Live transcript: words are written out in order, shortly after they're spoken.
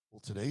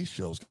Today's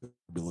show's going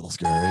to be a little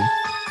scary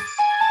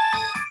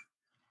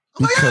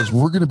because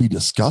we're going to be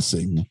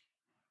discussing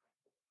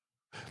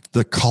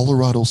the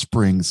Colorado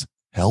Springs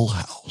Hell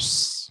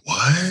House.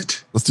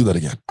 What? Let's do that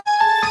again.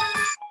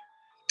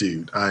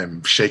 Dude,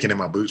 I'm shaking in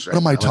my boots right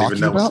now. What am I now.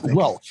 talking about?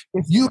 Well,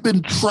 if you've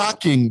been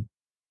tracking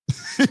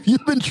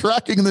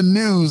the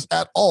news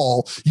at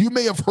all, you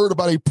may have heard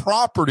about a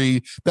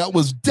property that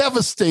was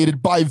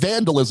devastated by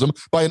vandalism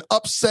by an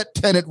upset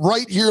tenant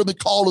right here in the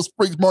Colorado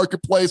Springs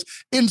marketplace.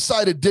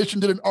 Inside Edition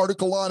did an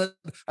article on it.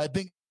 I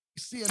think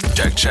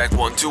CNN. Check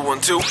 1 2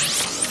 1 2.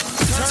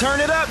 Turn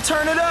it up.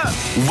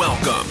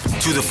 Welcome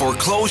to the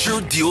Foreclosure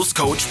Deals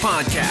Coach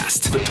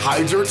podcast. The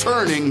tides are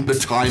turning. The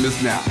time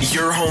is now.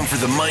 Your home for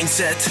the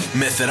mindset,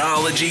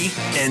 methodology,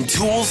 and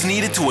tools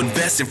needed to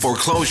invest in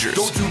foreclosures.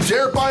 Don't you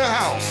dare buy a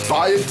house.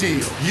 Buy a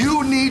deal.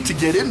 You need to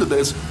get into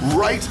this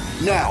right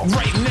now.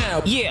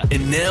 Yeah.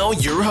 And now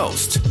your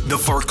host, the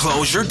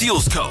Foreclosure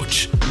Deals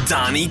Coach,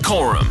 Donnie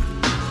Corum.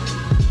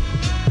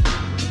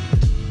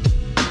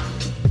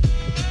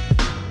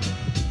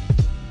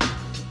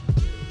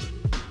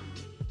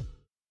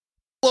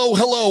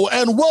 Hello,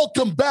 and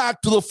welcome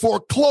back to the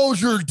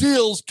Foreclosure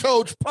Deals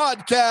Coach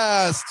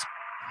podcast.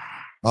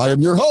 I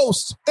am your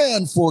host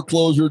and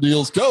Foreclosure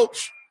Deals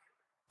Coach,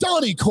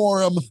 Donnie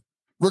Corum,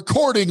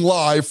 recording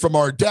live from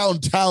our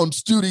downtown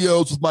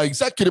studios with my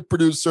executive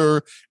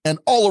producer and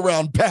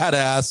all-around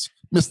badass,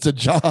 Mr.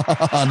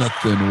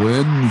 Jonathan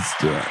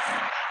Winston.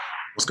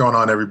 What's going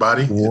on,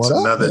 everybody? It's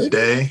another baby?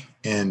 day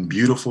in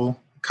beautiful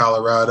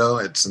Colorado.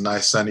 It's a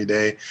nice sunny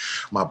day.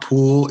 My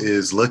pool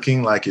is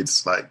looking like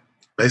it's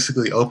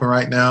basically open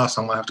right now,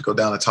 so I'm gonna have to go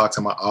down and talk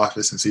to my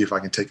office and see if I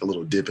can take a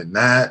little dip in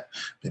that,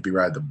 maybe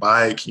ride the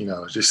bike,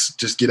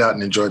 just get out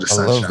and enjoy the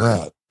sunshine. I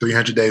love that.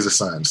 300 days of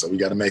sun, so we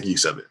got to make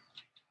use of it.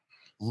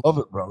 Love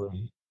it, brother.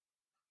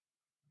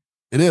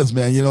 It is,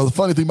 man. The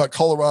funny thing about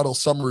Colorado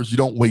summer is you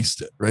don't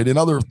waste it, right? In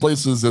other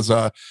places,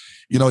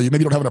 you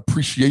maybe don't have an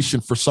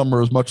appreciation for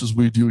summer as much as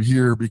we do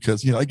here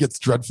because, it gets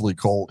dreadfully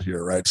cold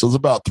here, right? So it's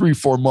about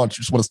 3-4 months.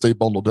 You just want to stay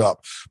bundled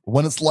up. But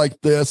when it's like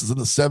this, it's in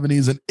the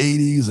 70s and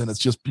 80s, and it's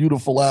just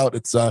beautiful out.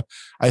 It's, I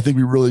think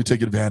we really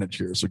take advantage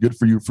here. So good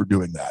for you for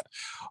doing that.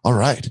 All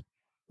right.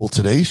 Well,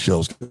 today's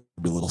show's going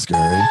to be a little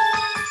scary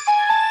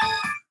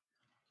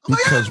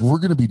because we're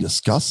going to be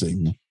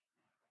discussing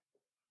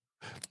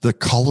the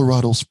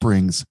Colorado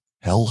Springs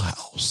Hell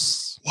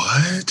House.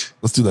 What?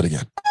 Let's do that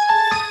again.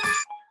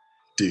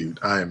 Dude,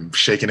 I'm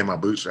shaking in my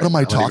boots right now. What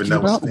am I talking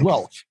about?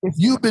 Well, if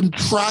you've been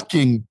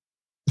tracking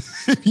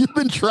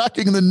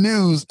the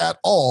news at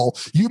all,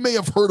 you may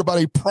have heard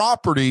about a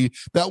property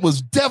that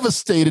was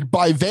devastated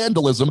by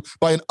vandalism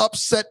by an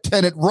upset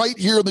tenant right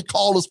here in the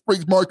Colorado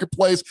Springs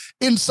marketplace.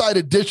 Inside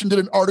Edition did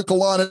an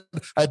article on it.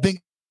 I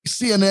think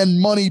CNN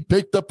Money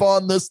picked up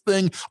on this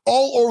thing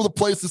all over the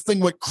place. This thing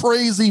went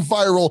crazy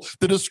viral.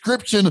 The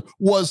description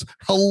was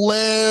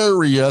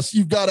hilarious.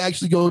 You've got to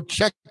actually go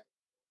check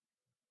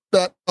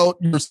that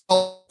out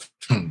yourself.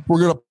 We're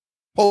going to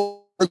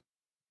post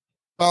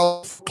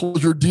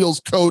Foreclosure Deals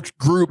Coach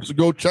group, so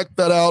go check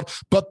that out.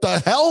 But the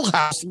Hell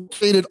House,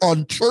 located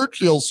on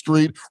Churchill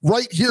Street,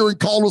 right here in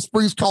Colorado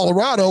Springs,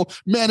 Colorado,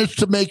 managed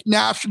to make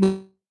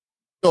national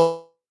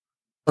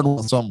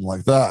something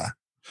like that.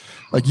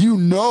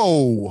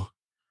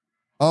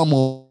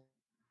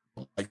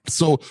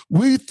 So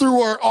we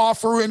threw our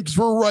offer in because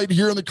we're right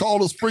here in the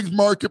Colorado Springs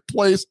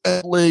marketplace,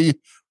 and we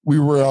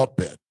were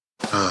outbid.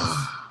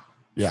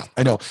 Yeah,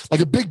 I know.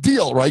 A big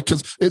deal, right?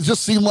 Because it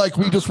just seemed like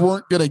we just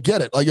weren't going to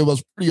get it. I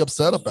was pretty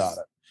upset about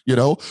it,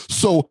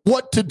 So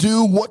what to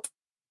do? What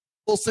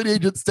city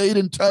agent stayed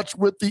in touch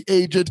with the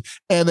agent,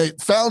 and they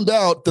found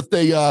out that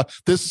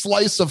this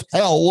slice of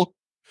hell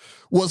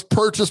was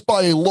purchased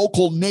by a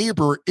local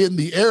neighbor in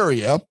the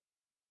area.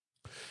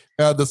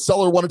 The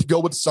seller wanted to go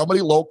with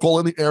somebody local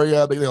in the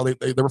area.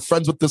 They were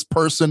friends with this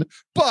person.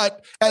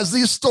 But as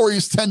these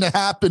stories tend to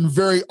happen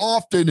very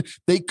often,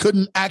 they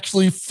couldn't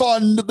actually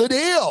fund the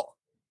deal.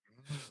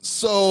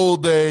 So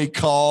they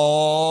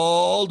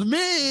called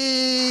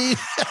me.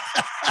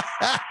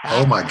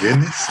 Oh, my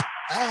goodness.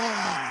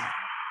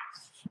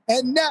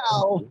 And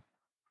now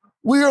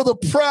we are the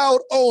proud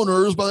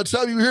owners. By the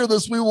time you hear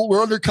this,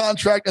 we're under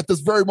contract at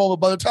this very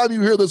moment. By the time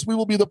you hear this, we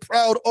will be the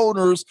proud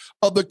owners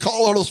of the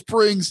Colorado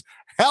Springs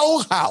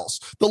Hell House.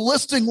 The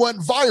listing went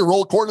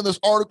viral. According to this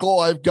article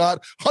I've got,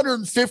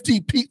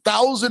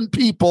 150,000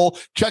 people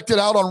checked it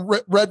out on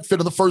Redfin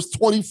in the first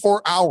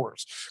 24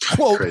 hours.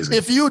 Quote, crazy.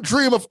 If you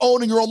dream of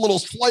owning your own little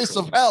slice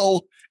of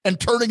hell and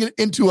turning it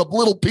into a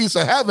little piece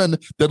of heaven,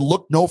 then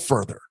look no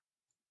further.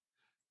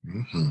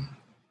 Mm-hmm.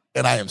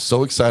 And I am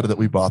so excited that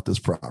we bought this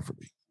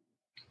property.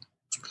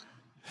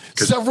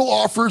 Several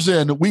offers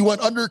in. We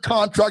went under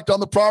contract on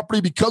the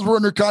property. Because we're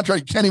under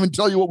contract, I can't even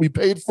tell you what we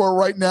paid for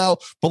right now,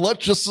 but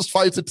let's just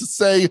suffice it to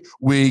say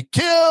we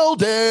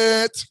killed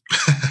it.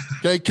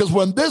 Okay, because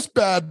when this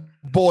bad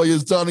boy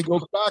is done and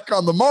goes back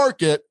on the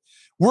market,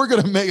 we're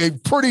going to make a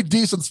pretty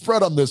decent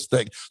spread on this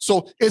thing.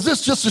 So is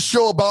this just a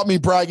show about me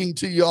bragging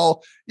to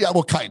y'all? Yeah,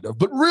 well, kind of.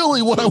 But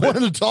really what I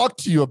wanted to talk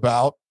to you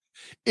about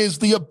is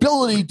the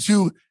ability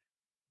to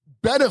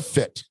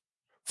benefit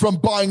from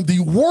buying the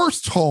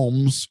worst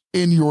homes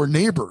in your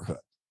neighborhood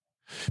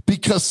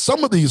because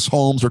some of these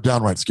homes are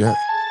downright scary.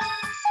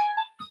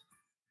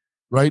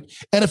 Right?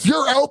 And if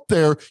you're out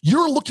there,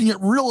 you're looking at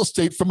real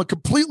estate from a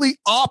completely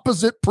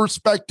opposite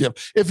perspective.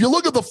 If you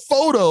look at the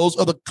photos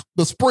of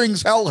the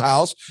Springs Hell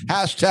House,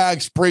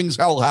 hashtag Springs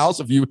Hell House,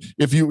 if you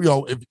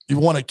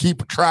want to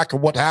keep track of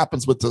what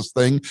happens with this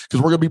thing, because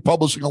we're going to be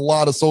publishing a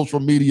lot of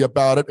social media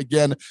about it.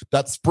 Again,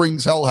 that's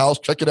Springs Hell House.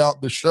 Check it out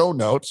in the show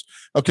notes.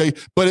 Okay.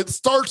 But it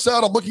starts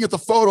out, I'm looking at the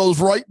photos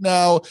right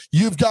now.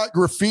 You've got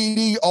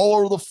graffiti all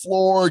over the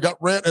floor, got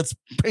rent, it's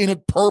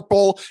painted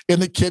purple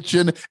in the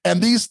kitchen.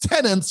 And these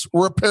tenants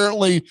were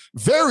apparently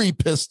very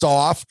pissed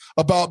off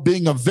about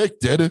being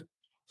evicted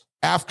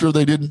after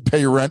they didn't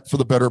pay rent for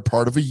the better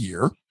part of a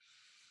year.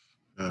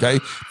 Okay.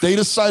 They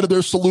decided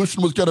their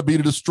solution was going to be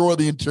to destroy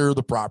the interior of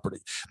the property.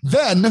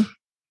 Then,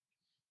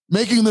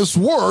 making this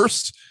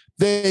worse,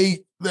 I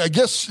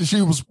guess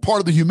she was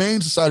part of the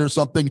Humane Society or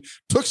something,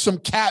 took some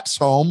cats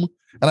home.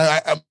 And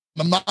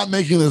I'm not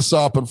making this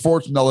up,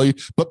 unfortunately,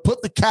 but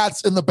put the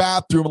cats in the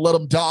bathroom and let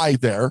them die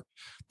there.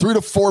 3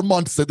 to 4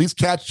 months that these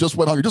cats just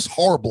went hungry. Just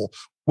horrible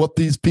what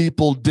these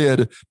people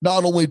did,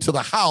 not only to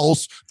the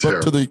house,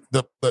 but to the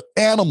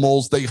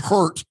animals they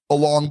hurt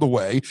along the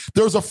way.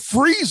 There's a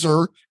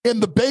freezer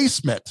in the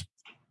basement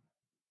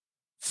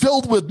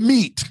filled with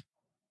meat.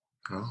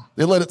 Oh.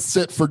 They let it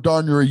sit for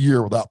darn near a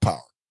year without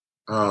power.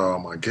 Oh,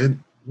 my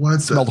goodness. What?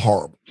 It smelled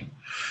horrible.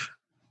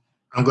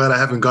 I'm glad I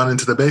haven't gone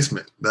into the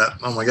basement.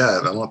 Oh, my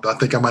God. I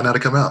think I might not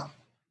have come out.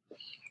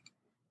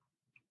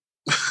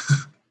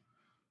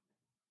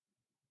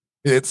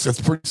 It's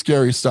pretty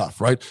scary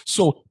stuff, right?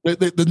 So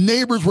the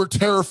neighbors were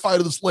terrified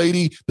of this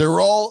lady. They were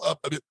all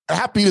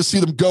happy to see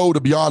them go, to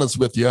be honest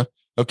with you.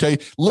 Okay,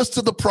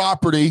 listed the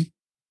property.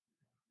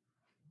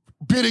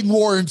 Bidding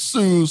war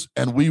ensues,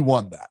 and we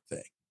won that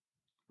thing,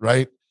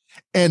 right?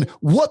 And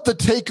what the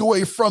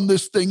takeaway from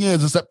this thing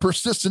is that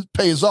persistence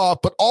pays off,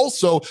 but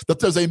also that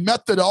there's a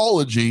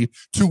methodology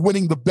to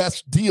winning the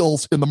best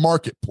deals in the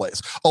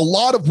marketplace. A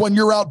lot of when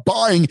you're out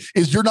buying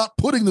is you're not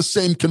putting the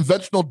same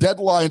conventional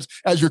deadlines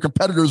as your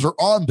competitors are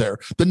on there.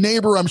 The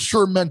neighbor, I'm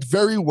sure, meant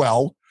very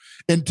well,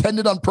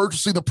 intended on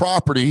purchasing the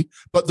property,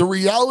 but the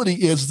reality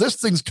is this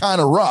thing's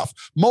kind of rough.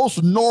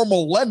 Most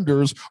normal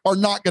lenders are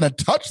not going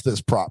to touch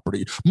this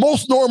property.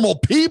 Most normal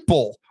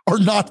people are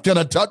not going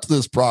to touch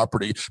this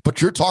property,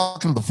 but you're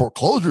talking to the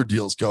foreclosure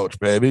deals coach,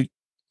 baby.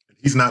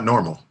 He's not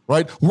normal.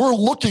 Right? We're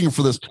looking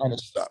for this kind of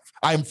stuff.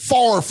 I'm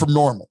far from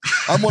normal.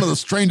 I'm one of the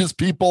strangest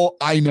people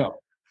I know.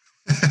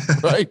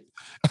 Right?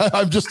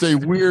 I'm just a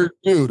weird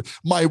dude.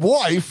 My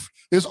wife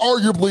is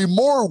arguably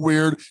more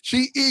weird.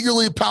 She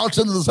eagerly pounced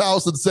into this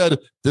house and said,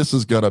 this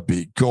is going to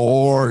be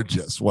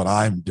gorgeous when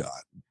I'm done.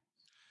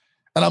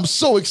 And I'm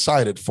so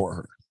excited for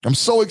her. I'm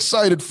so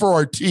excited for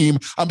our team.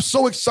 I'm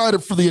so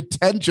excited for the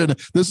attention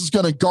this is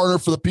going to garner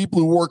for the people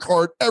who work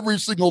hard every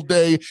single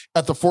day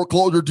at the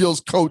Foreclosure Deals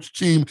Coach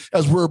team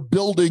as we're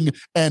building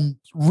and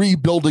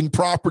rebuilding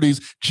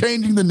properties,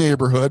 changing the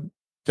neighborhood,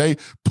 okay,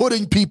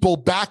 putting people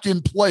back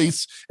in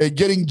place and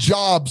getting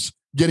jobs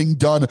getting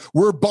done.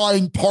 We're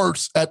buying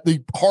parts at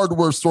the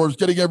hardware stores,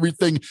 getting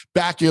everything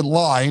back in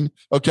line,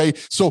 okay?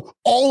 So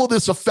all of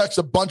this affects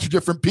a bunch of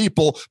different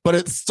people, but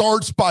it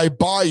starts by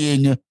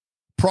buying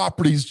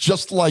properties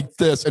just like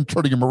this and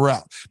turning them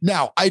around.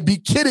 Now, I'd be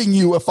kidding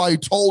you if I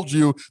told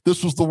you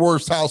this was the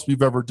worst house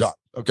we've ever done.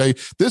 Okay.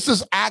 This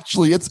is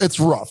actually, it's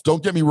rough.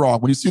 Don't get me wrong.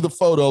 When you see the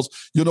photos,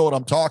 you know what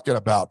I'm talking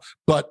about,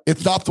 but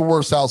it's not the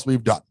worst house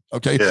we've done.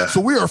 Okay. Yeah.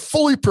 So we are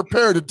fully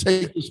prepared to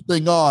take this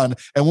thing on.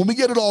 And when we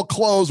get it all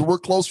closed, we're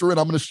closer in.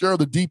 I'm going to share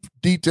the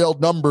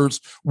detailed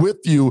numbers with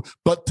you.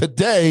 But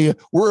today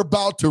we're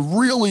about to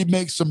really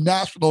make some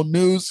national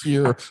news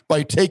here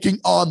by taking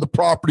on the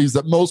properties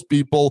that most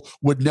people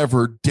would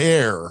never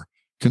dare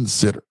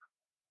consider.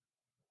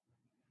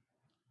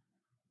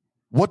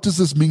 What does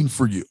this mean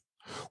for you?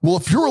 Well,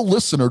 if you're a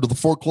listener to the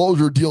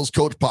Foreclosure Deals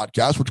Coach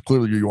podcast, which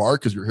clearly you are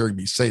because you're hearing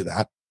me say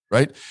that,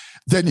 right?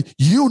 Then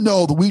you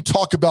know that we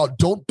talk about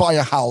don't buy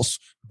a house,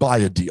 buy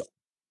a deal,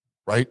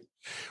 right?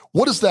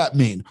 What does that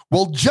mean?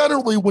 Well,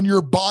 generally, when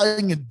you're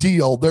buying a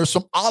deal, there's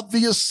some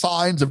obvious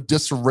signs of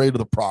disarray to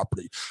the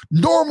property.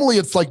 Normally,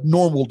 it's like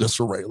normal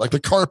disarray, like the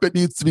carpet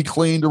needs to be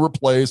cleaned or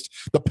replaced,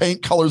 the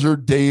paint colors are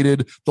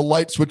dated, the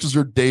light switches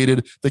are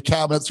dated, the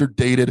cabinets are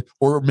dated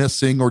or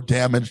missing or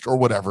damaged or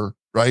whatever,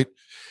 right?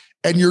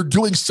 And you're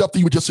doing stuff that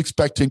you would just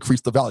expect to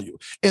increase the value.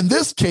 In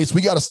this case,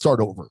 we got to start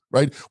over,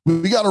 right?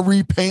 We got to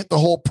repaint the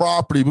whole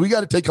property, but we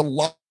got to take a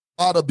lot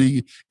of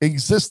the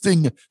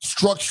existing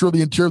structure of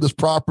the interior of this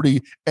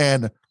property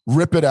and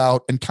rip it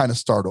out and kind of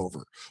start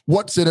over.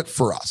 What's in it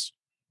for us?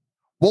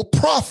 Well,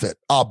 profit,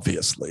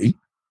 obviously,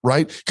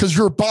 right? Because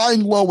you're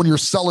buying low when you're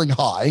selling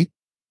high,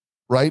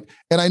 right?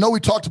 And I know we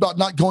talked about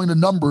not going to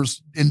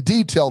numbers in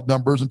detailed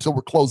numbers until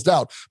we're closed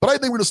out, but I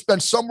think we're going to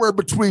spend somewhere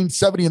between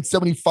 $70,000 and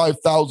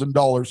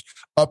 $75,000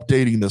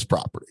 updating this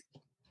property.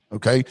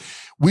 Okay.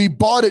 We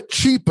bought it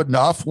cheap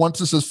enough. Once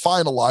this is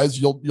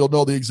finalized, you'll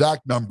know the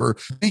exact number.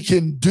 We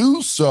can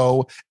do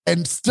so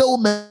and still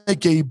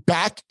make a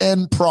back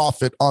end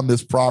profit on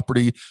this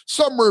property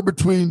somewhere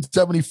between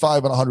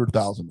 $75,000 and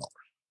 $100,000.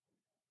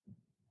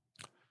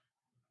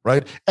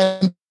 Right.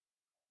 And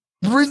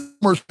the reason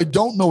I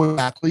don't know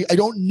exactly, I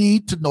don't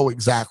need to know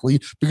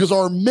exactly, because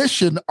our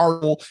mission, our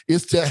goal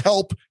is to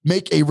help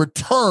make a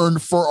return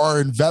for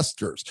our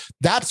investors.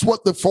 That's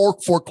what the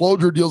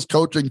foreclosure deals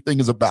coaching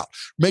thing is about,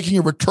 making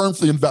a return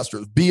for the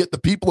investors, be it the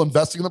people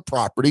investing in the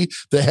property,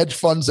 the hedge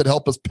funds that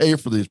help us pay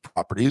for these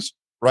properties,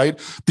 right?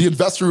 The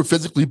investor who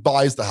physically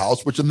buys the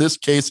house, which in this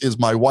case is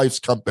my wife's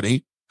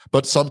company,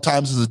 but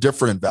sometimes it's a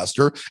different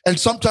investor, and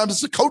sometimes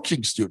it's a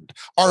coaching student.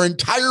 Our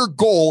entire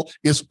goal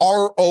is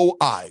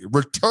ROI,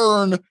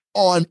 return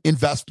on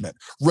investment,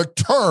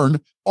 return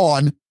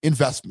on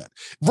investment,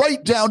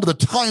 right down to the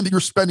time that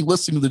you're spending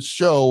listening to this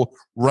show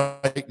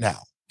right now.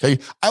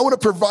 Okay. I want to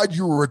provide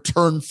you a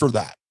return for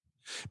that.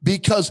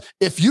 Because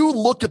if you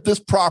look at this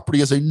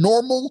property as a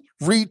normal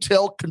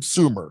retail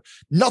consumer,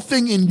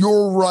 nothing in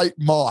your right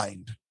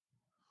mind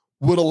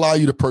would allow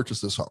you to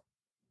purchase this home.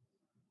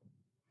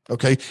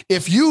 Okay.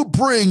 If you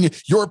bring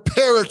your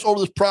parents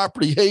over this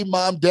property, hey,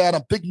 mom, dad,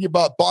 I'm thinking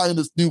about buying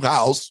this new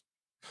house,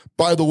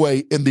 by the way,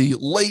 in the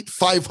late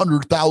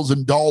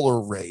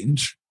 $500,000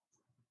 range.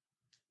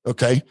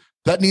 Okay.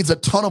 That needs a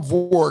ton of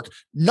work.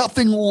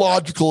 Nothing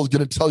logical is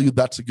going to tell you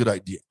that's a good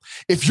idea.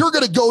 If you're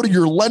going to go to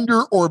your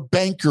lender or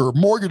banker,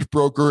 mortgage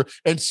broker,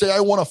 and say,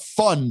 I want to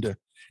fund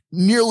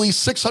nearly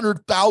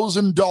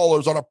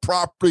 $600,000 on a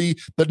property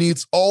that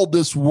needs all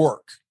this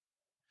work,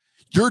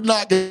 you're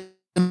not going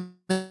to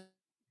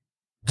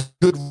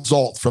good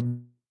result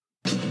from.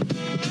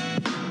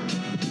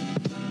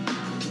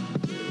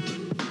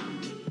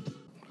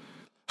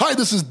 Hi,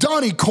 this is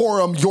Donnie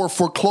Corum, your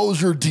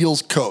foreclosure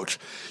deals coach.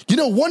 You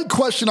know, one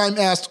question I'm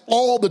asked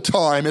all the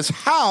time is,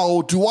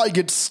 how do I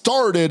get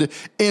started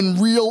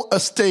in real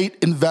estate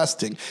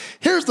investing?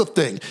 Here's the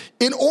thing.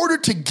 In order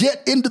to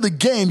get into the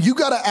game, you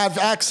got to have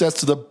access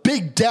to the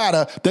big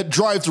data that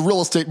drives the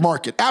real estate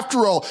market.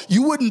 After all,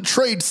 you wouldn't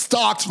trade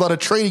stocks without a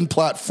trading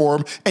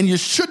platform, and you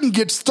shouldn't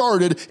get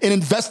started in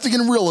investing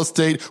in real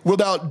estate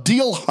without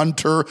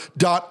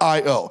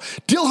DealHunter.io.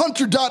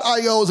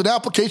 DealHunter.io is an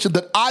application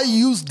that I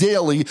use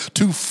daily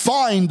to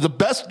find the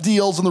best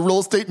deals in the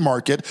real estate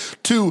market,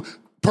 to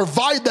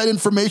provide that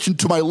information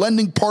to my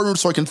lending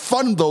partners so I can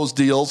fund those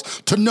deals,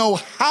 to know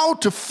how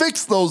to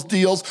fix those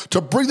deals,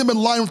 to bring them in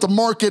line with the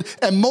market,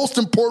 and most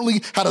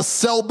importantly, how to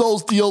sell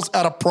those deals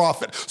at a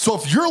profit. So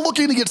if you're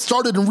looking to get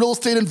started in real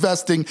estate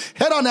investing,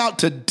 head on out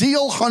to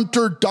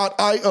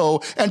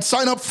DealHunter.io and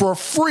sign up for a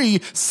free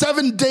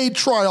 7-day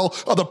trial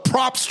of the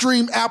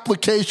PropStream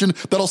application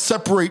that'll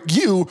separate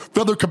you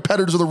from other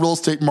competitors of the real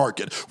estate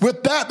market.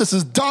 With that, this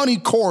is Donnie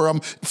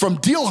Corum from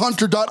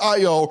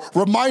DealHunter.io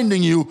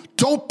reminding you,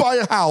 don't buy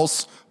a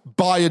house,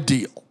 buy a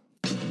deal.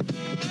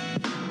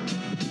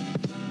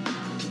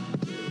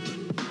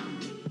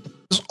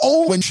 It's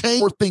all when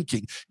change your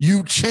thinking,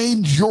 you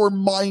change your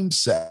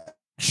mindset,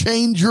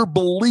 change your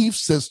belief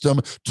system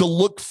to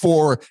look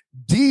for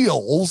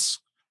deals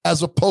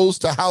as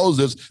opposed to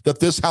houses, that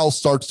this house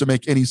starts to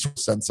make any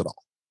sense at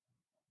all.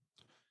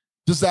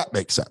 Does that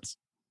make sense?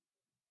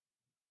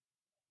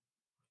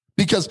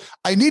 Because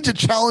I need to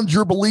challenge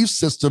your belief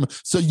system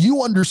so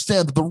you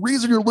understand that the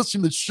reason you're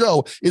listening to the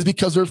show is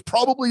because there's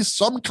probably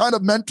some kind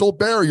of mental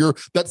barrier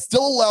that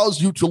still allows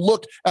you to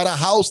look at a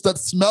house that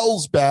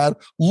smells bad,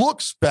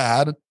 looks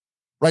bad,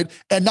 right?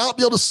 And not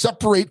be able to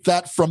separate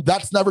that from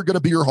that's never going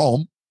to be your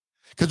home,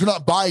 because you're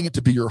not buying it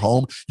to be your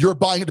home. You're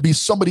buying it to be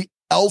somebody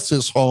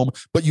else's home,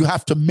 but you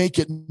have to make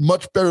it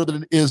much better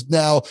than it is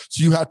now.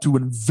 So you have to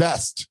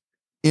invest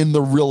in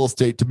the real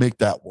estate to make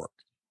that work.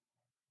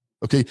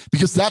 Okay,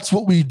 because that's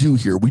what we do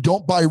here. We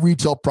don't buy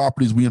retail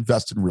properties, we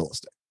invest in real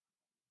estate.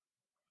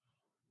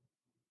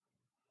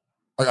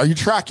 Are you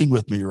tracking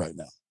with me right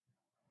now?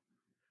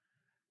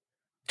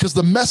 Because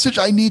the message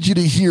I need you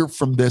to hear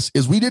from this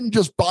is, we didn't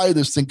just buy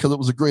this thing because it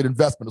was a great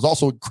investment. It was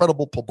also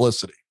incredible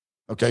publicity.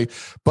 Okay,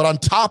 but on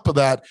top of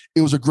that,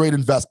 it was a great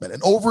investment.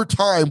 And over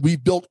time, we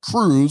built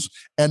crews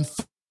and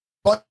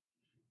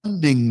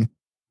funding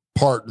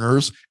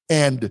partners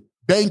and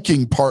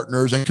banking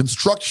partners and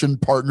construction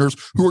partners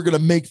who are going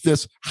to make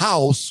this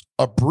house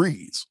a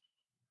breeze.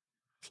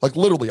 Like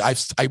literally, I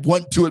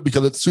went to it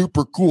because it's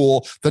super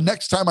cool. The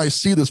next time I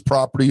see this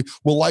property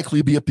will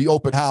likely be at the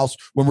open house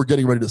when we're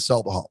getting ready to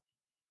sell the home.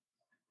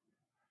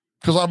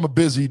 Because I'm a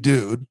busy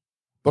dude,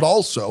 but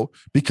also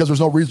because there's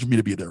no reason for me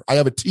to be there. I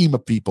have a team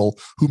of people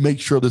who make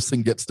sure this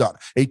thing gets done.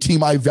 A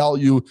team I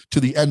value to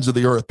the ends of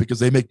the earth because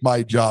they make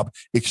my job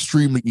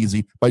extremely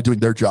easy by doing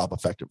their job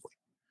effectively.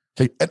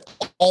 Okay, and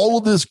all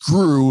of this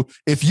grew.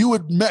 If you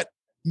had met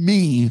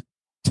me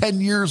 10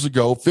 years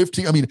ago,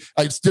 15, I mean,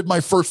 I did my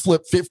first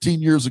flip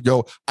 15 years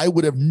ago, I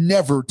would have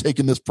never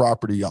taken this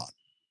property on.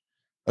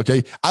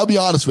 Okay, I'll be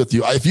honest with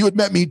you. If you had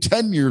met me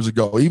 10 years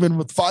ago, even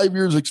with 5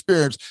 years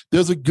experience,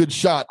 there's a good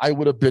shot I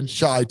would have been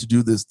shy to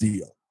do this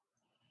deal.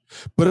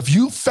 But if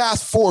you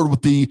fast forward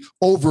with the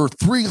over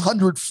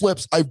 300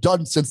 flips I've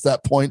done since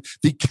that point,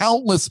 the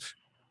countless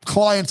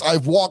clients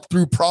I've walked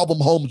through problem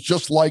homes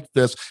just like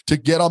this to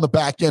get on the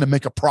back end and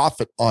make a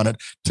profit on it.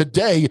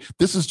 Today,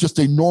 this is just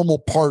a normal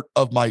part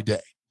of my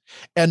day.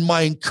 And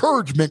my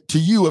encouragement to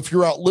you, if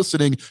you're out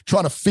listening,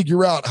 trying to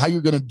figure out how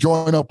you're going to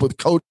join up with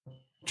coaches,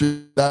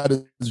 that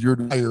is your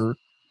desire,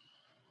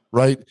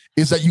 right?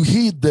 Is that you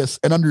heed this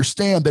and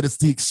understand that it's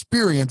the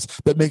experience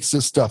that makes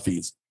this stuff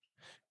easy,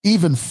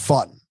 even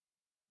fun,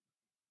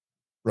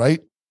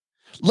 right?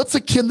 Let's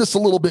akin this a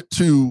little bit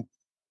to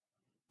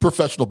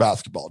professional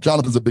basketball.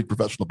 Jonathan's a big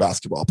professional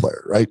basketball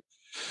player, right?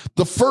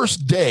 The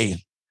first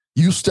day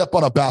you step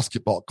on a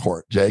basketball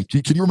court, Jay,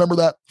 can you remember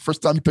that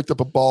first time you picked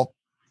up a ball?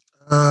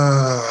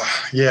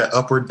 Yeah,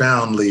 Upward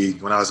Bound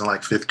League when I was in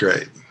like 5th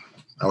grade.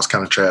 I was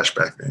kind of trash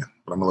back then,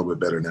 but I'm a little bit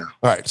better now.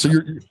 All right, so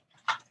you're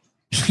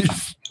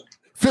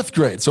 5th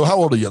grade. So how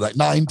old are you? Like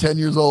 9, 10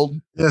 years old?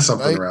 Yeah,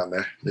 something around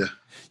there. Yeah.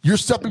 You're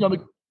stepping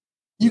on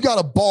you got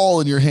a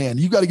ball in your hand.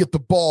 You got to get the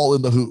ball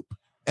in the hoop,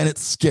 and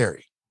it's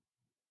scary,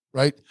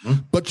 right?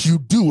 Mm-hmm. But you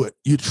do it.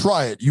 You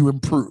try it. You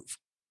improve,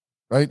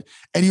 right?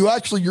 And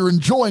you're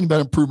enjoying that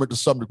improvement to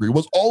some degree.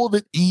 Was all of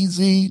it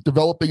easy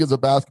developing as a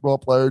basketball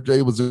player,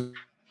 Jay? Was it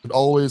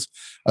always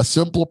a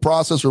simple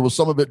process, or was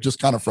some of it just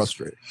kind of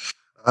frustrating?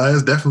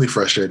 It's definitely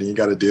frustrating. You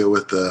got to deal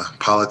with the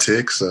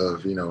politics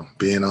of,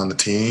 being on the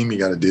team. You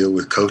got to deal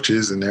with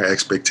coaches and their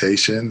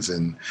expectations.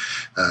 And,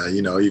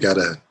 you got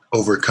to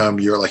overcome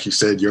like you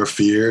said, your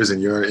fears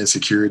and your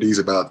insecurities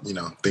about,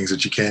 things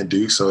that you can't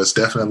do. So it's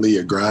definitely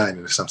a grind,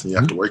 and it's something you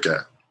have to work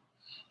at.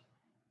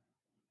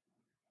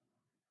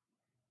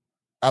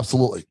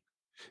 Absolutely.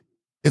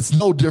 It's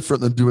no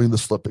different than doing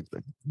this flipping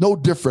thing. No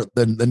different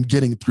than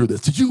getting through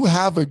this. Did you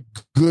have a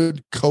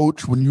good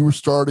coach when you were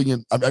starting?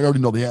 And I already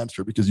know the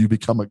answer because you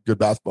become a good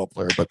basketball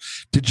player, but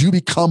did you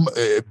become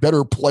a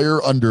better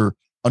player under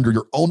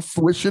your own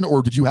fruition,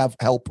 or did you have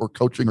help or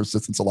coaching or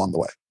assistance along the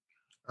way?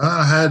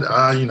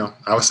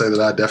 I would say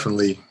that I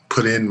definitely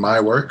put in my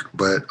work,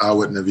 but I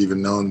wouldn't have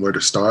even known where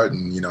to start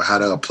and, how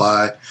to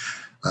apply,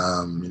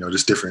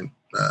 just different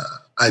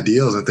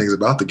ideals and things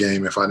about the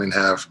game if I didn't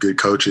have good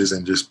coaches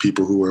and just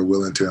people who were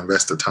willing to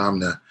invest the time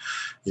to,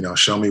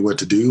 show me what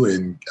to do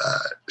and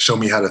show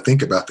me how to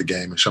think about the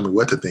game and show me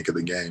what to think of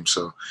the game.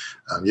 So,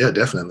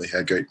 definitely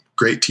had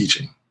great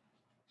teaching.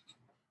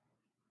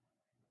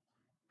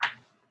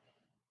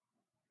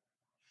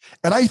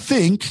 And I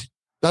think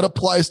that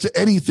applies to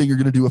anything you're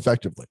going to do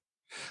effectively.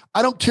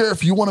 I don't care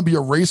if you want to be a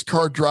race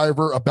car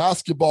driver, a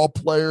basketball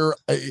player,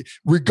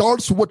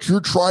 regardless of what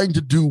you're trying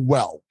to do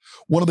well.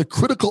 One of the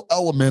critical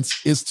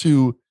elements is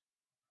to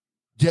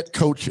get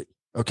coaching,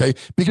 okay?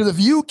 Because if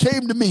you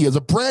came to me as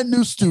a brand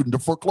new student, a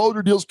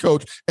foreclosure deals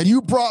coach, and you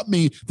brought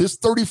me this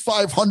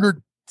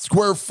 3,500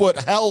 square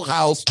foot hell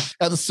house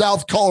at the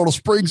South Colorado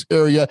Springs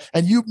area,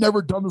 and you've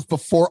never done this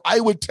before, I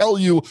would tell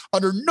you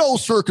under no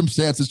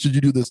circumstances should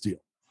you do this deal.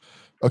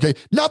 Okay,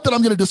 not that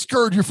I'm going to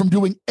discourage you from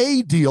doing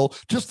a deal,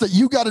 just that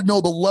you got to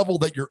know the level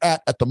that you're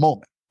at the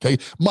moment. Okay,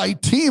 my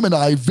team and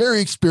I, very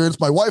experienced.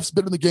 My wife's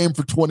been in the game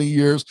for 20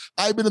 years.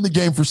 I've been in the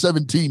game for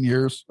 17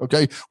 years.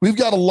 Okay, we've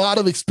got a lot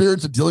of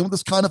experience in dealing with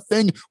this kind of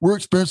thing. We're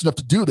experienced enough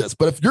to do this.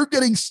 But if you're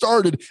getting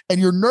started and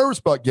you're nervous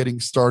about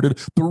getting started,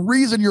 the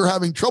reason you're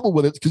having trouble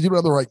with it is because you don't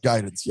have the right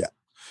guidance yet.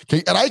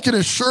 Okay, and I can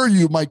assure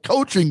you, my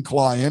coaching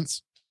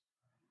clients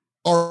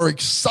are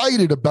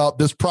excited about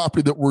this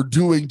property that we're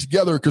doing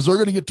together because they're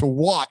going to get to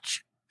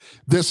watch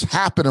this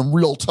happen in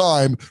real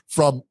time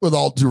from, with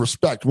all due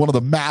respect, one of the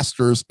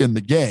masters in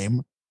the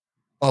game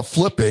of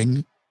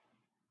flipping,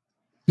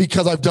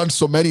 because I've done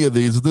so many of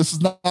these. This is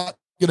not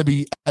going to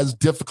be as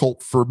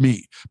difficult for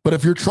me. But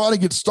if you're trying to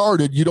get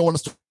started, you don't want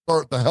to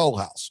start the hell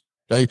house.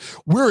 Okay,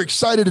 we're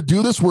excited to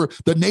do this.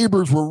 The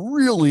neighbors were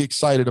really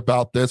excited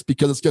about this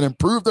because it's going to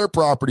improve their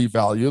property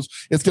values.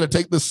 It's going to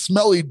take this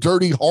smelly,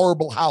 dirty,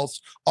 horrible house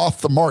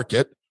off the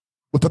market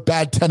with the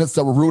bad tenants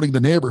that were ruining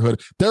the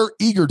neighborhood. They're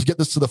eager to get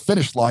this to the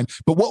finish line.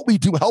 But what we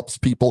do helps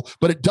people.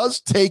 But it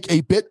does take a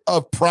bit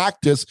of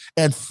practice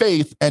and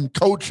faith and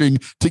coaching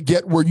to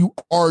get where you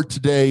are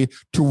today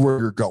to where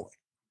you're going.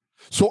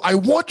 So I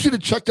want you to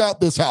check out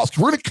this house.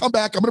 We're going to come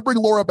back. I'm going to bring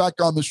Laura back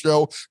on the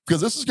show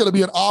because this is going to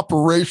be an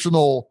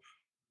operational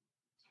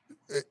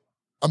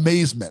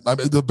amazement. I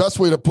mean, the best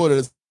way to put it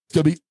is it's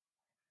going to be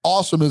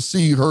awesome to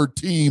see her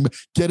team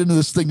get into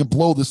this thing and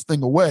blow this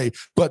thing away.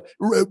 But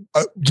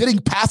getting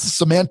past the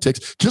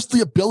semantics, just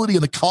the ability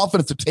and the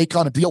confidence to take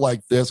on a deal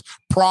like this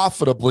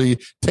profitably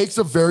takes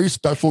a very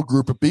special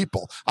group of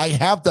people. I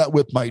have that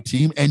with my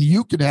team, and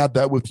you can have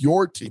that with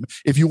your team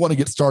if you want to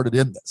get started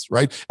in this,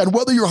 right? And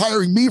whether you're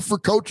hiring me for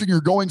coaching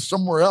or going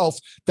somewhere else,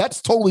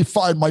 that's totally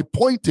fine. My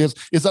point is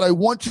that I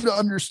want you to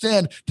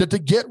understand that to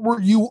get where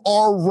you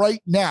are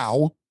right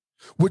now,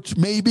 which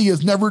maybe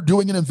is never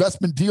doing an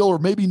investment deal or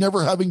maybe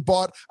never having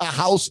bought a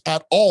house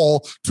at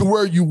all, to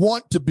where you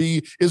want to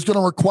be, is going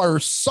to require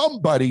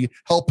somebody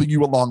helping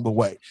you along the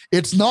way.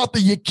 It's not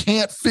that you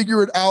can't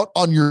figure it out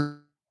on your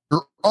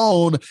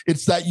own.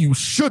 It's that you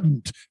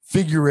shouldn't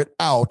figure it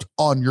out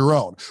on your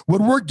own.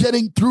 When we're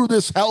getting through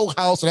this hell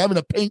house and having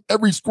to paint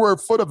every square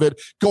foot of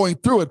it, going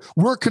through it,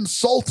 we're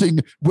consulting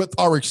with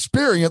our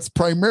experience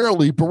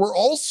primarily, but we're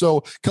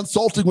also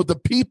consulting with the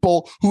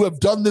people who have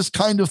done this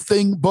kind of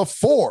thing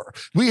before.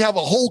 We have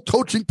a whole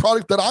coaching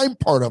product that I'm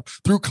part of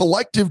through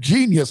Collective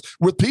Genius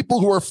with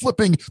people who are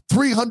flipping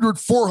 300,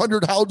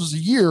 400 houses a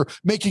year,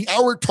 making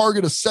our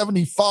target of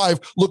 75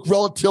 look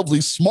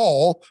relatively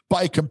small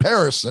by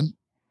comparison.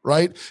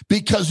 Right?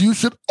 Because you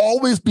should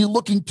always be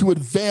looking to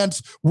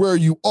advance where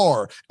you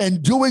are,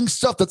 and doing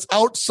stuff that's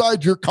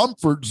outside your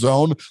comfort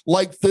zone,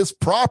 like this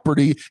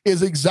property,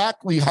 is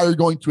exactly how you're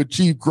going to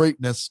achieve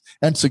greatness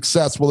and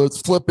success, whether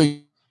it's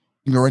flipping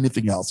or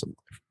anything else in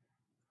life.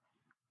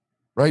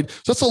 Right?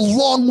 So that's a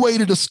long way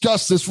to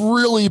discuss this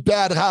really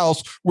bad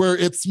house where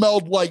it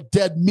smelled like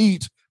dead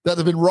meat that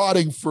have been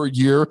rotting for a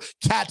year.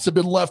 Cats have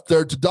been left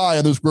there to die,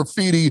 and there's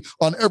graffiti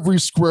on every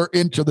square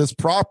inch of this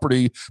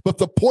property. But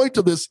the point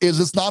of this is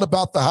it's not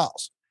about the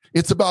house.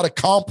 It's about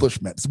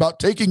accomplishment. It's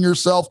about taking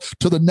yourself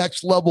to the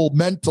next level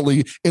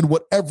mentally in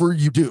whatever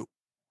you do.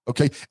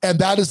 Okay. And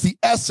that is the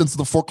essence of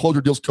the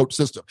Foreclosure Deals Coach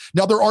system.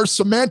 Now, there are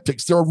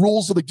semantics. There are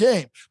rules of the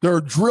game. There are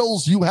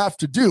drills you have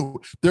to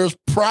do. There's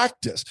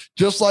practice,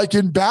 just like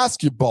in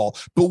basketball.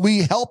 But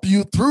we help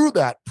you through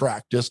that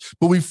practice.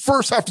 But we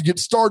first have to get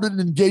started in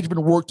engagement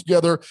and work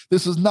together.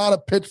 This is not a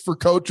pitch for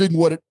coaching.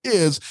 What it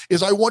is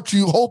I want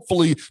you,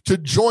 hopefully, to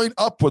join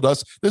up with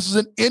us. This is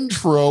an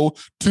intro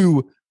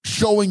to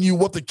showing you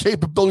what the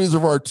capabilities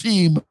of our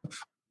team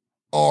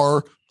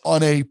are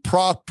on a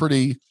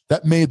property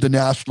that made the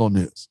national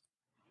news,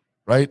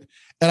 right?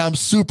 And I'm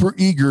super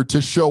eager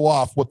to show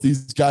off what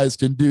these guys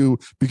can do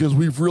because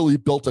we've really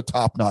built a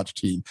top-notch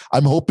team.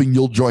 I'm hoping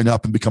you'll join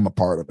up and become a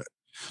part of it.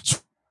 So,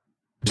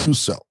 do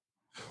so.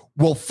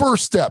 Well,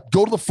 first step,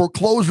 go to the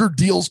Foreclosure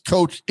Deals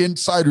Coach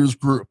Insiders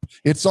group.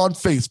 It's on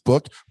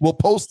Facebook. We'll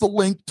post the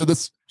link to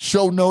this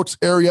show notes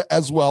area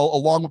as well,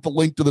 along with the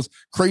link to this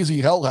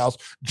crazy hell house.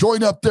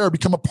 Join up there,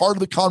 become a part of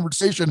the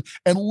conversation,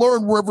 and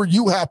learn wherever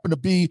you happen to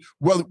be,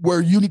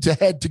 where you need to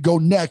head to go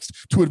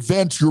next to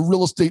advance your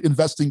real estate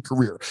investing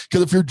career.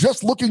 Because if you're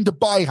just looking to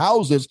buy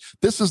houses,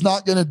 this is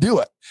not going to do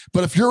it.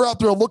 But if you're out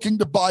there looking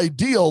to buy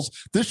deals,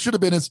 this should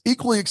have been as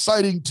equally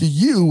exciting to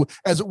you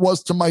as it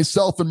was to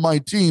myself and my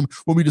team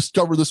when we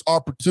discovered this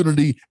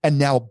opportunity and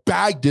now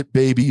bagged it,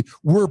 baby.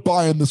 We're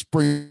buying the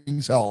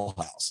Springs Hell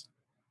House.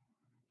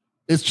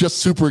 It's just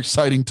super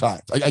exciting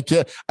times. I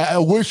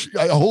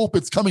hope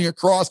it's coming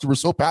across. We're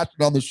so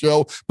passionate on the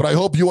show, but I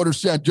hope you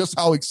understand just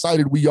how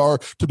excited we are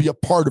to be a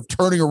part of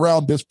turning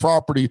around this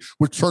property,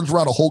 which turns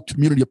around a whole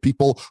community of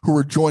people who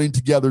are joining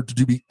together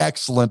to be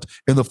excellent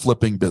in the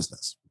flipping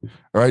business.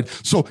 All right.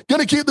 So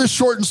going to keep this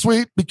short and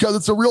sweet because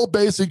it's a real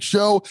basic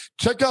show.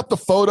 Check out the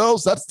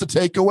photos. That's the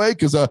takeaway.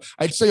 Because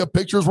I'd say a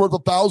picture's worth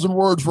 1,000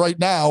 words right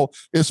now,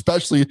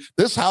 especially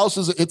this house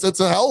it's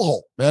a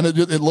hellhole, man. It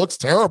looks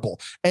terrible.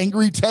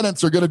 Angry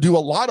tenants are going to do a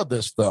lot of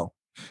this though.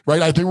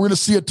 Right. I think we're going to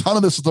see a ton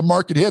of this as the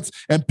market hits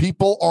and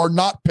people are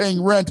not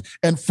paying rent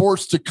and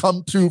forced to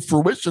come to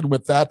fruition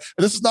with that.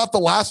 And this is not the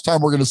last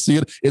time we're going to see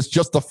it. It's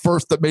just the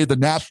first that made the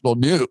national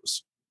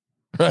news.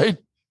 Right.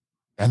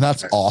 And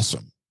that's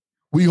awesome.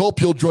 We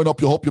hope you'll join up.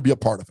 We hope you'll be a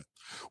part of it.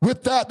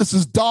 With that, this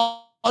is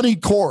Donnie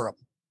Corum,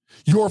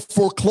 your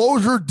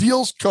Foreclosure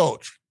Deals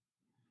Coach,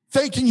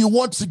 thanking you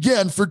once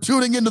again for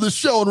tuning into the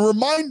show and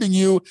reminding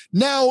you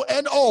now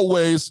and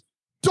always,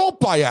 don't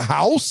buy a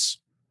house,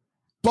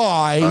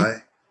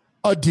 buy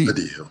a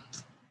deal.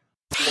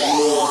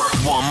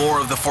 Want more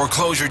of the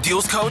Foreclosure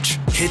Deals Coach?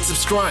 Hit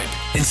subscribe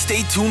and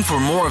stay tuned for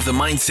more of the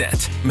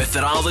mindset,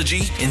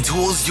 methodology, and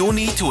tools you'll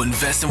need to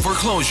invest in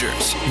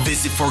foreclosures.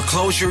 Visit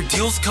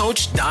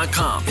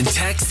foreclosuredealscoach.com and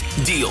text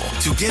DEAL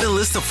to get a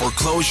list of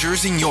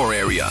foreclosures in your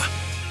area.